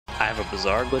I have a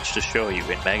bizarre glitch to show you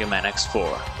in megaman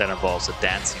X4 that involves a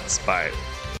dancing spider.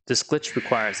 This glitch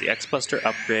requires the X-Buster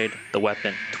upgrade, the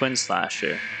weapon Twin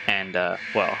Slasher, and,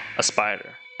 well, a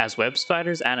spider. As Web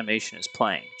Spider's animation is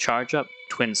playing, charge up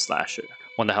Twin Slasher.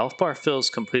 When the health bar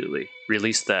fills completely,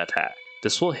 release the attack.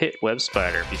 This will hit Web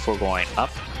Spider before going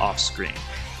up off screen,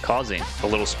 causing a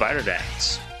little spider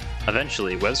dance.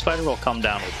 Eventually, Web Spider will come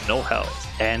down with no health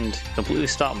and completely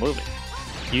stop moving.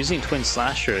 Using Twin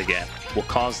Slasher again will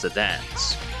cause the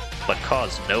dance, but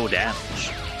cause no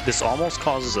damage. This almost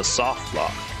causes a soft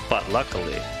lock, but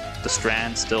luckily, the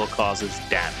strand still causes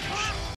damage.